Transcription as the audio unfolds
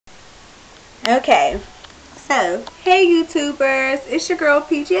Okay, so hey YouTubers, it's your girl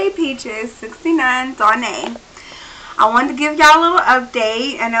PGA Peaches 69 Donna. I wanted to give y'all a little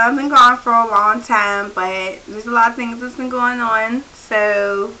update. I know I've been gone for a long time, but there's a lot of things that's been going on,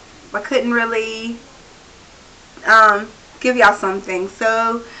 so I couldn't really give y'all something.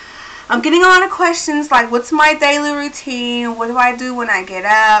 So I'm getting a lot of questions like, what's my daily routine? What do I do when I get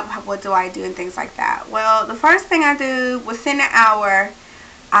up? What do I do? And things like that. Well, the first thing I do within an hour,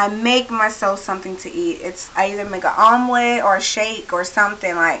 I make myself something to eat. I either make an omelet or a shake or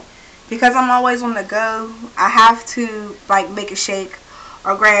something, like, because I'm always on the go. I have to like make a shake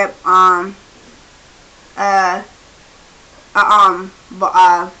or grab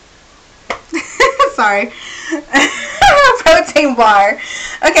sorry, protein bar.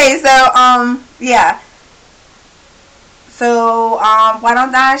 Okay, so yeah. So why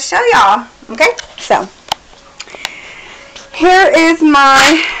don't I show y'all? Okay, so here is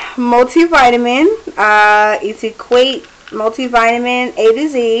my multivitamin. It's Equate multivitamin A to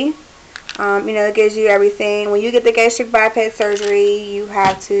Z. You know, it gives you everything. When you get the gastric bypass surgery, you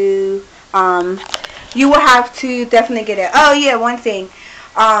have to, you will have to definitely get it. Oh yeah, one thing.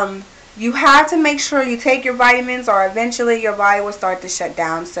 You have to make sure you take your vitamins, or eventually your body will start to shut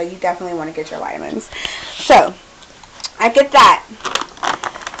down. So you definitely want to get your vitamins. So I get that.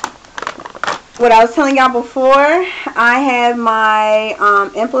 What I was telling y'all before, I have my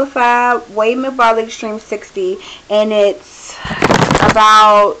Amplified Whey Metabolic Stream 60, and it's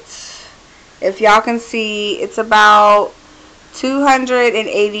about, if y'all can see, it's about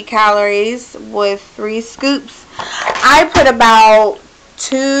 280 calories with 3 scoops. I put about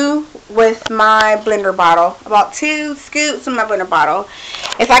 2 with my blender bottle. About 2 scoops in my blender bottle.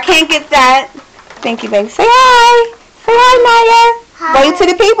 If I can't get that, thank you, baby. Say hi. Say hi, Maya. Hi. Wave to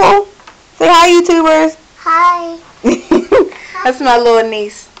the people. Say hi, YouTubers. Hi. That's my little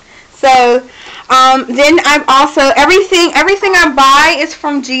niece. So, then I'm also, everything I buy is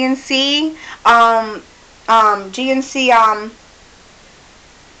from GNC. GNC,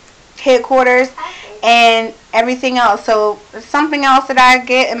 headquarters, and everything else. So something else that I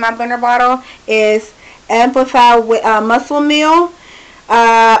get in my blender bottle is Amplified Muscle Meal.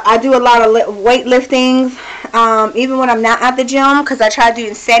 I do a lot of weightlifting, even when I'm not at the gym, because I try to do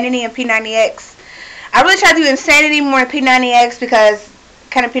Insanity and P90X. I really try to do Insanity more than P90X, because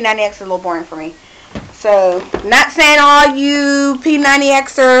kind of P90X is a little boring for me. So, not saying all you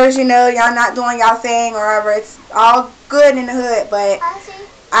P90Xers, you know, y'all not doing y'all thing or whatever. It's all good in the hood, but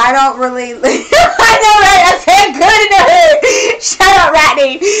I don't really. I know, right? I said good in the hood. Shut up,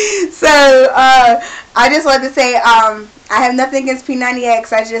 Ratney. So, I just wanted to say, I have nothing against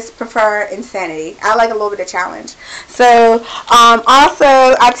P90X. I just prefer Insanity. I like a little bit of challenge. So, also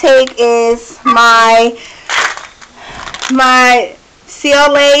I take is my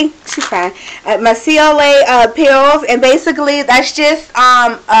CLA. She's fine. My CLA pills, and basically that's just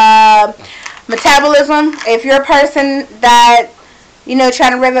metabolism. If you're a person that, you know,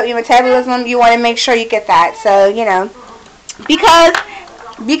 trying to rev up your metabolism, you want to make sure you get that. So, you know, because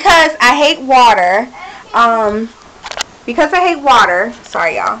I hate water. Because I hate water.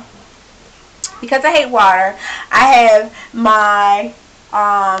 Sorry, y'all. Because I hate water, I have my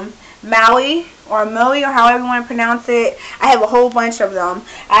Maui or Maui, or however you want to pronounce it. I have a whole bunch of them.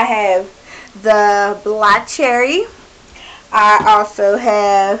 I have the black cherry. I also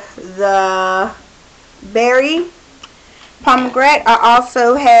have the berry pomegranate. I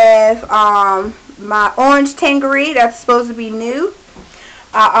also have my orange tangerine. That's supposed to be new.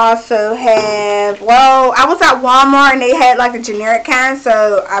 I also have, well, I was at Walmart and they had like the generic kind,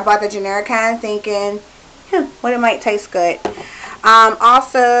 so I bought the generic kind thinking, what, it might taste good.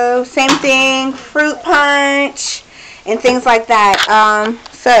 Also, same thing, fruit punch and things like that.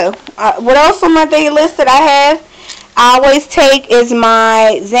 What else on my daily list that I have? I always take is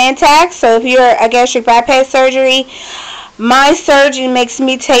my Zantac. So if you're a gastric bypass surgery, my surgeon makes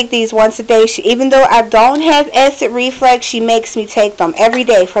me take these once a day. Even though I don't have acid reflux, she makes me take them every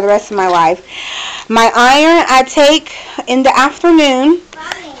day for the rest of my life. My iron I take in the afternoon,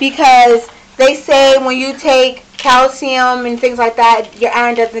 because they say when you take calcium and things like that, your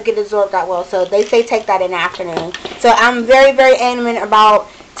iron doesn't get absorbed that well. So they say take that in the afternoon. So I'm very, very adamant about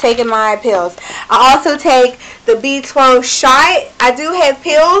taking my pills. I also take the B12 shot. I do have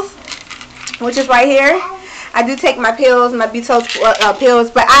pills, which is right here. I do take my pills, my B12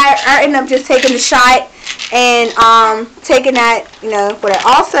 pills, but I end up just taking the shot and taking that, you know. But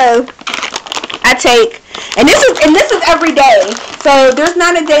also, I take, and this is every day. So there's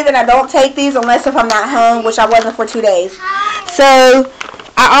not a day that I don't take these, unless if I'm not home, which I wasn't for 2 days. So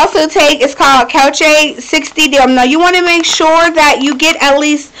I also take, it's called Couchade 60 Now you want to make sure that you get at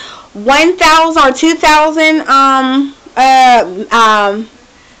least 1,000 or 2,000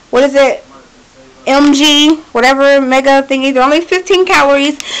 what is it, mg, whatever mega thingy. They're only 15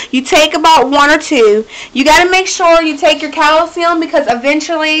 calories. You take about 1 or 2. You got to make sure you take your calcium, because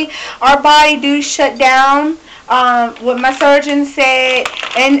eventually our body do shut down. What my surgeon said,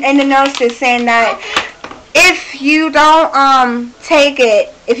 and the nurses saying that if you don't take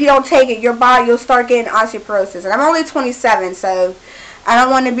it, your body, you'll start getting osteoporosis. And I'm only 27, so I don't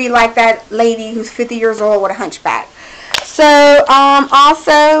want to be like that lady who's 50 years old with a hunchback. So,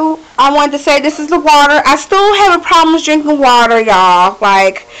 also, I wanted to say this is the water. I still have problems drinking water, y'all.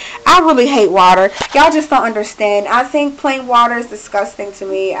 Like, I really hate water. Y'all just don't understand. I think plain water is disgusting to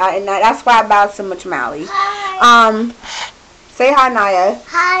me, and that's why I buy so much Maui. Hi. Say hi, Naya.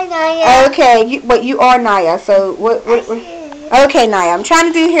 Hi, Naya. Okay, but you are Naya. So what? Okay, Naya. I'm trying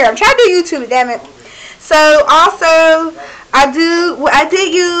to do YouTube. Damn it. So also, what I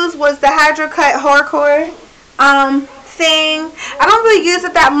did use was the Hydro Cut Hardcore thing. I don't really use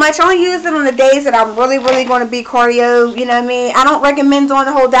it that much. I only use it on the days that I'm really going to be cardio. You know what I mean? I don't recommend doing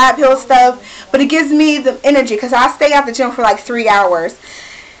the whole diet pill stuff, but it gives me the energy, because I stay at the gym for like 3 hours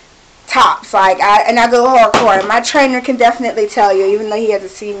tops. Like I go hardcore. And my trainer can definitely tell you, even though he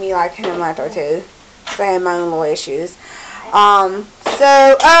hasn't seen me like in a month or two. So I have my own little issues.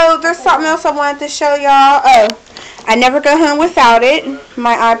 There's something else I wanted to show y'all. Oh, I never go home without it.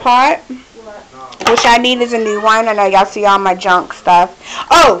 My iPod, which I need is a new one. I know y'all see all my junk stuff.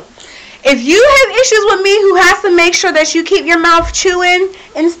 Oh, if you have issues with me, who has to make sure that you keep your mouth chewing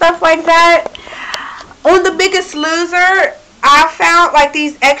and stuff like that, on The Biggest Loser, I found like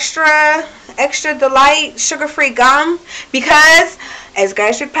these extra delight sugar-free gum, because as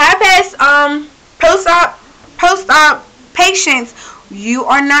gastric bypass post-op patients, you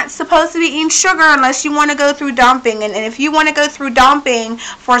are not supposed to be eating sugar unless you want to go through dumping. And if you want to go through dumping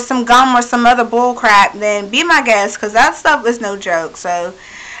for some gum or some other bull crap, then be my guest, because that stuff is no joke. So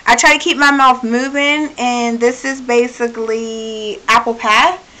I try to keep my mouth moving, and this is basically apple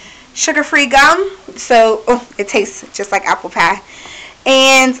pie sugar-free gum. So it tastes just like apple pie.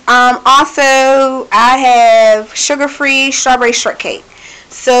 And also I have sugar-free strawberry shortcake.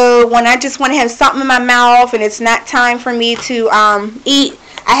 So when I just want to have something in my mouth and it's not time for me to eat,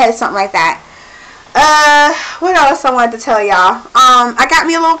 I have something like that. What else I wanted to tell y'all? I got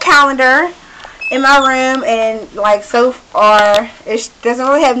me a little calendar in my room, and like so far it doesn't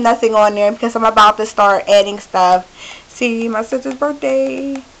really have nothing on there, because I'm about to start adding stuff. See, my sister's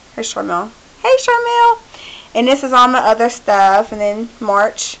birthday. Here's Charmel. Hey, Charmel. And this is all my other stuff. And then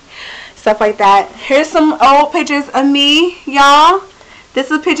March, stuff like that. Here's some old pictures of me, y'all. This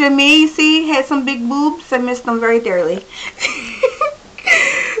is a picture of me. You see, had some big boobs. I missed them very dearly.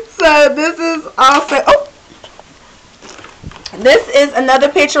 So this is also, this is another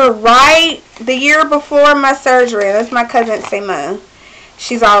picture right the year before my surgery. That's my cousin Simone.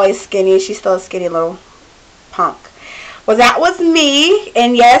 She's always skinny. She's still a skinny little punk. Well, that was me,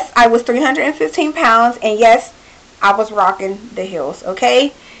 and yes, I was 315 pounds, and yes, I was rocking the heels,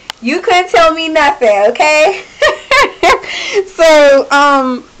 okay? You couldn't tell me nothing, okay? So,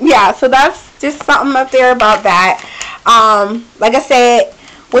 yeah, so that's just something up there about that. Like I said,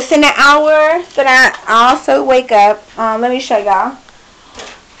 within an hour that I also wake up, let me show y'all.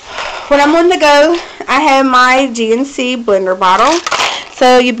 When I'm on the go, I have my GNC blender bottle.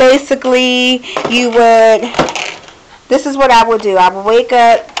 So you basically, this is what I would do. I would wake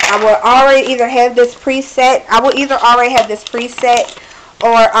up, I would already either have this preset,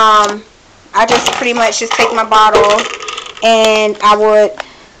 or I just pretty much just take my bottle, and I would,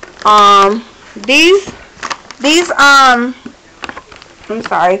 these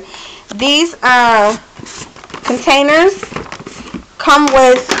containers come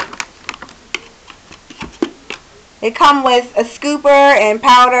with a scooper and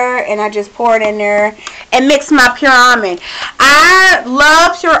powder, and I just pour it in there and mix my pure almond. I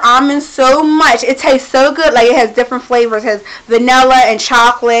love pure almond so much. It tastes so good. Like, it has different flavors. It has vanilla and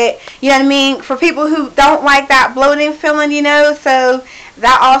chocolate. You know what I mean? For people who don't like that bloating feeling, you know, so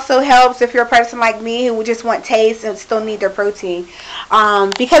that also helps if you're a person like me who would just want taste and still need their protein.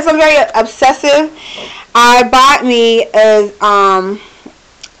 Because I'm very obsessive, I bought me a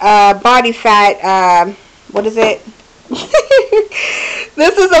body fat, what is it?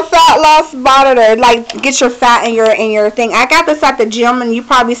 This is a fat loss monitor. Like, get your fat in your thing. I got this at the gym, and you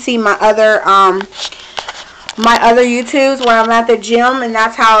probably see my other YouTubes when I'm at the gym, and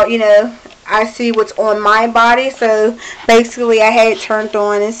that's how, you know, I see what's on my body. So basically, I had it turned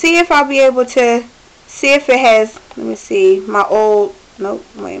on and see if I'll be able to see if it has. Let me see my old. Nope.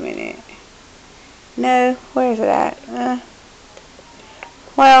 Wait a minute. No. Where is it at?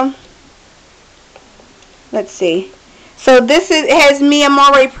 Well, let's see. So this has me. I'm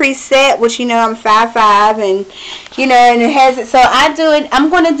already preset, which you know I'm 5'5", and you know, and it has it. So I do it. I'm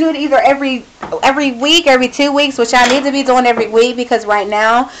going to do it either every week, every 2 weeks, which I need to be doing every week because right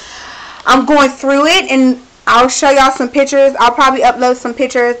now I'm going through it, and I'll show y'all some pictures. I'll probably upload some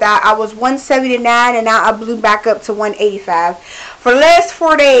pictures that I was 179 and now I blew back up to 185. For the last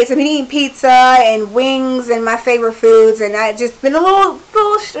 4 days, I've been eating pizza and wings and my favorite foods, and I just been a little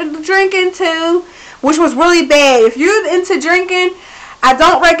drinking too, which was really bad. If you're into drinking, I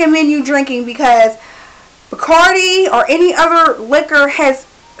don't recommend you drinking because Bacardi or any other liquor has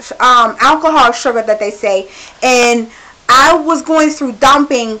alcohol sugar that they say, and I was going through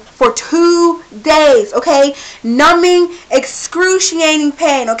dumping for 2 days, okay? Numbing, excruciating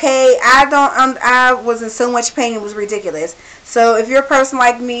pain, okay? I was in so much pain, it was ridiculous. So if you're a person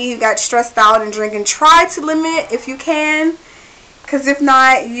like me who got stressed out and drinking, try to limit it if you can. Because if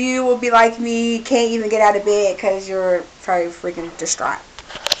not, you will be like me, can't even get out of bed because you're probably freaking distraught.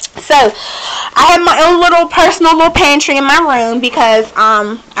 So, I have my own little personal little pantry in my room because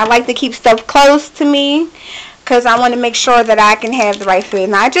I like to keep stuff close to me. Because I want to make sure that I can have the right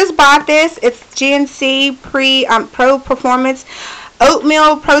food. Now I just bought this. It's GNC Pro Performance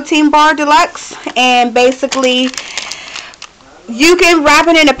Oatmeal Protein Bar Deluxe, and basically you can wrap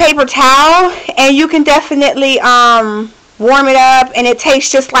it in a paper towel, and you can definitely warm it up, and it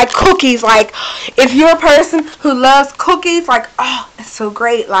tastes just like cookies. Like if you're a person who loves cookies, like oh, it's so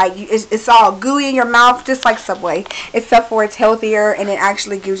great. Like it's all gooey in your mouth, just like Subway, except for it's healthier and it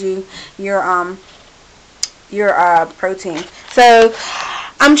actually gives you your protein. So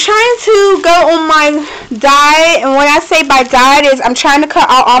I'm trying to go on my diet, and when I say by diet is I'm trying to cut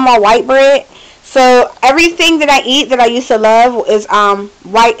out all my white bread. So everything that I eat that I used to love is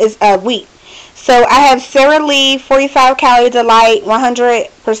wheat. So I have Sara Lee 45 Calorie Delight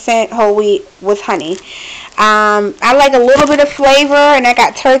 100% whole wheat with honey. I like a little bit of flavor, and I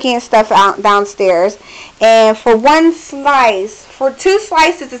got turkey and stuff out downstairs. And for one slice, for 2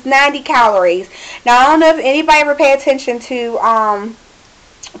 slices, it's 90 calories. Now I don't know if anybody ever pay attention to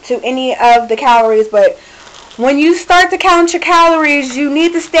any of the calories, but when you start to count your calories, you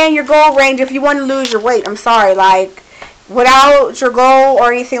need to stay in your goal range if you want to lose your weight. I'm sorry, like without your goal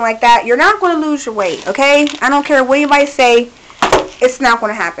or anything like that, you're not going to lose your weight, okay? I don't care what anybody say, it's not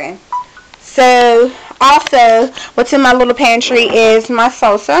going to happen. So also, what's in my little pantry is my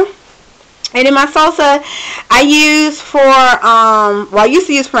salsa. And in my salsa, I use for, well, I used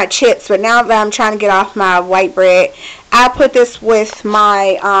to use for my chips, but now that I'm trying to get off my white bread, I put this with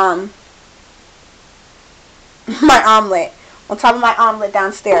my, my omelet, on top of my omelet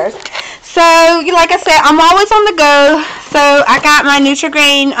downstairs. So, like I said, I'm always on the go, so I got my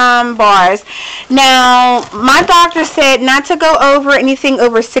Nutri-Grain bars. Now, my doctor said not to go over anything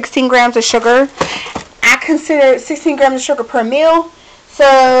over 16 grams of sugar. I consider 16 grams of sugar per meal.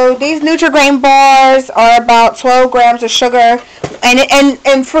 So these Nutri-Grain bars are about 12 grams of sugar,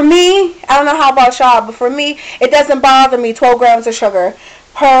 and for me, I don't know how about y'all, but for me, it doesn't bother me 12 grams of sugar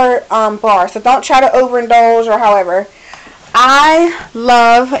per bar. So don't try to overindulge or however. I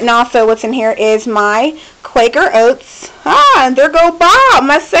love, and also what's in here is my Quaker Oats. And there go Bob,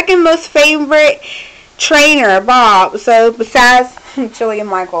 my second most favorite trainer, Bob. So besides Chili and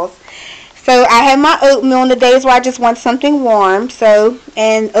Michaels. So I have my oatmeal on the days where I just want something warm. So,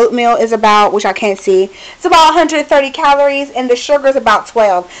 and oatmeal is about, which I can't see, it's about 130 calories, and the sugar is about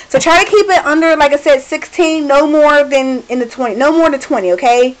 12. So try to keep it under, like I said, 16, no more than in the 20, no more than 20,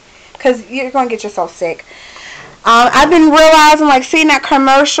 okay? Because you're going to get yourself sick. I've been realizing, like, seeing that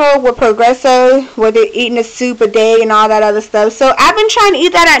commercial with Progresso where they're eating a soup a day and all that other stuff. So I've been trying to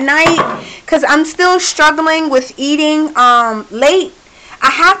eat that at night because I'm still struggling with eating late. I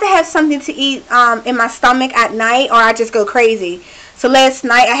have to have something to eat in my stomach at night or I just go crazy. So last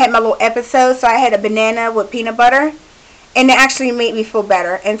night I had my little episode, so I had a banana with peanut butter, and it actually made me feel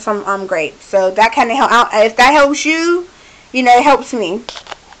better, and some grapes. So that kind of helped out. If that helps you, you know, it helps me.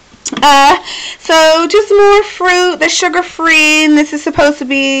 So just more fruit that's sugar free, and this is supposed to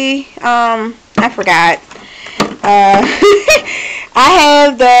be I forgot. I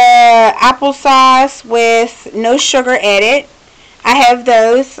have the applesauce with no sugar added. I have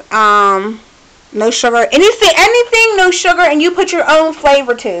those no sugar, anything no sugar, and you put your own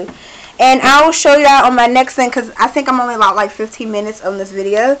flavor to. And I will show you that on my next thing because I think I'm only about like 15 minutes on this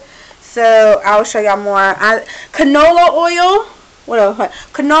video, so I will show y'all more. Canola oil. What else?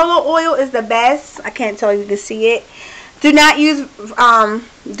 Canola oil is the best. I can't tell you to see it. Do not use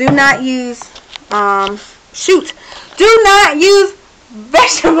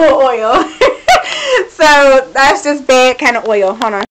vegetable oil. So that's just bad kind of oil. Hold on.